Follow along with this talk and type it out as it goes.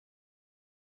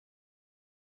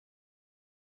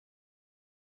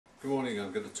Good morning.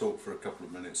 I'm going to talk for a couple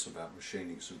of minutes about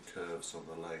machining some curves on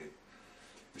the lathe.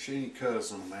 Machining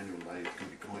curves on a manual lathe can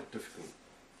be quite difficult.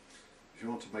 If you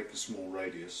want to make a small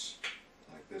radius,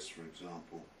 like this for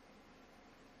example,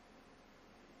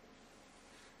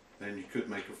 then you could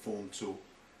make a form tool,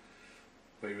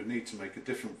 but you would need to make a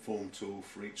different form tool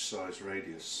for each size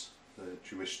radius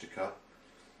that you wish to cut,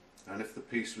 and if the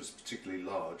piece was particularly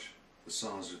large, the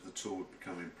size of the tool would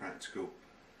become impractical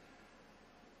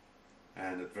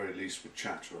and at very least would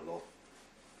chatter a lot.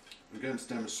 I'm going to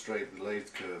demonstrate the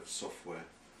lathe curve software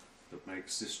that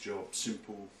makes this job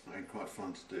simple and quite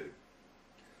fun to do.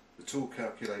 The tool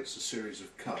calculates a series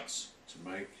of cuts to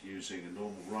make using a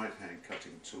normal right hand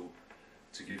cutting tool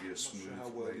to give you a smooth radius. I'm not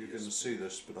sure how well you're going to see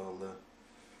this, but I'll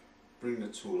bring the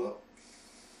tool up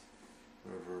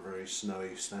over a very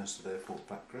snowy Stansted Airport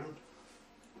background.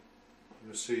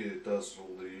 You'll see it does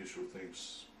all the usual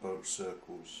things: boat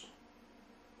circles,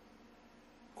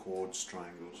 chords,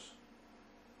 triangles.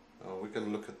 We're going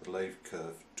to look at the lathe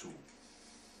curve tool.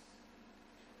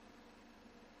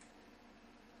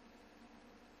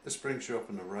 This brings you up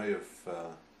an array of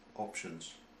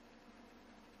options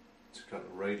to cut a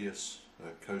radius,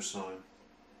 a cosine,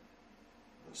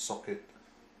 a socket,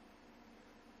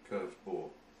 curved bore.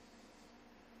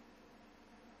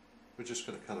 We're just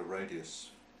going to cut a radius.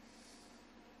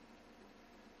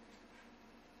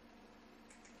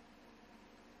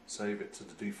 Save it to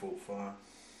the default file.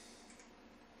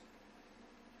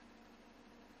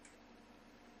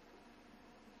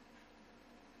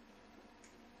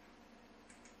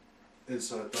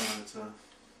 Inside diameter.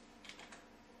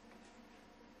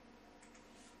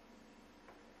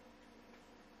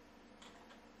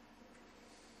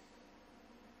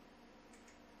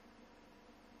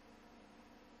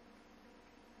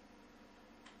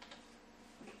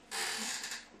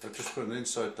 I've just put an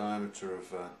inside diameter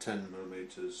of 10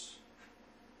 millimeters,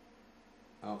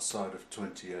 outside of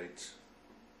 28,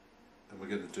 and we're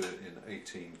going to do it in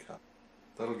 18 cut.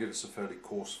 That'll give us a fairly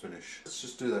coarse finish. Let's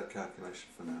just do that calculation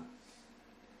for now.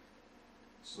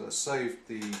 So let's save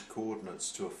the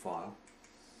coordinates to a file.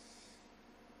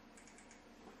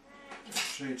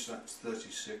 Change that to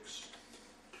 36.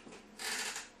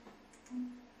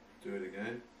 Do it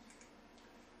again.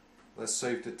 Let's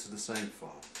save it to the same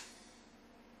file.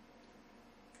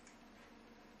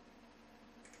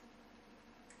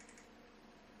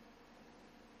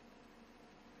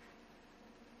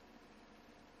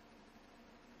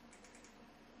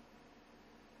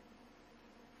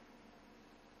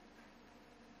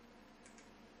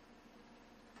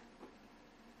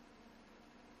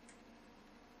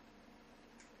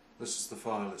 This is the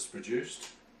file that's produced.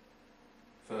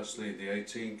 Firstly, the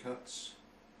 18 cuts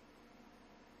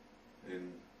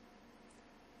in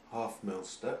half-mil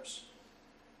steps,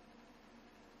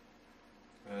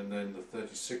 and then the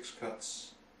 36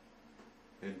 cuts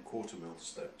in quarter-mil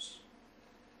steps.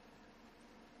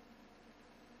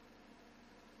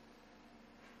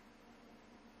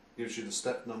 Gives you the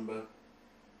step number.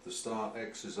 The start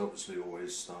X is obviously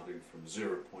always starting from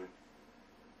 0 point,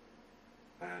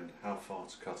 and how far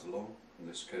to cut along, in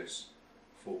this case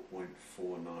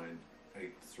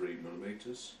 4.4983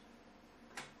 millimeters,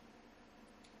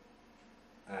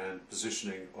 and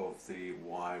positioning of the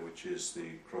Y, which is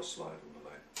the cross slide on the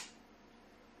lathe.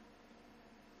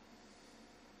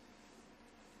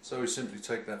 So we simply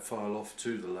take that file off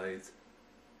to the lathe,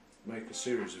 make a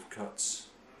series of cuts,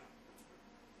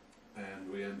 and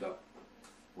we end up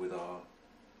with our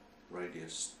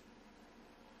radius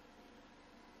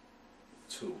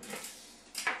tool.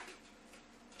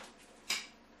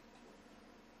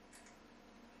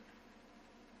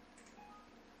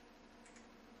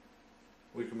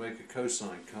 We can make a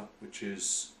cosine cut, which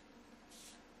is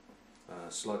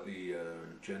slightly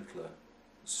gentler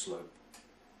slope.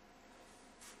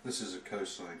 This is a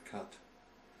cosine cut.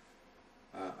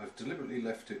 I've deliberately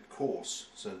left it coarse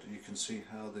so that you can see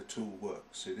how the tool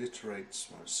works. It iterates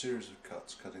a series of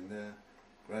cuts, cutting there,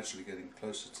 gradually getting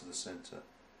closer to the centre,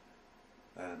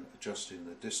 and adjusting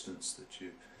the distance that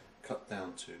you cut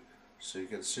down to, so you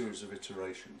get a series of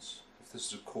iterations. If this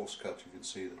is a coarse cut, you can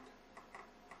see that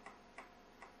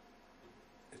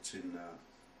it's in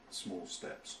small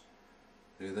steps.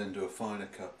 You then do a finer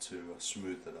cut to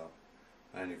smooth it up,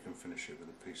 and you can finish it with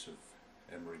a piece of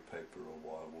emery paper or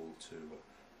wire wool to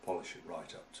polish it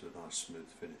right up to a nice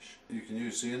smooth finish. You can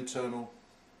use the internal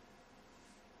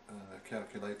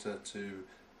calculator to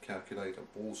calculate a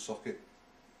ball socket,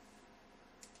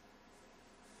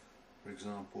 for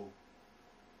example.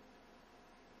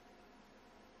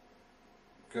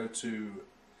 Go to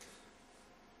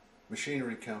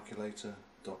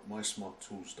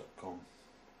machinerycalculator.mysmarttools.com,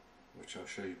 which I'll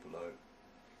show you below,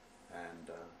 and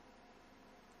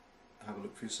have a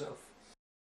look for yourself.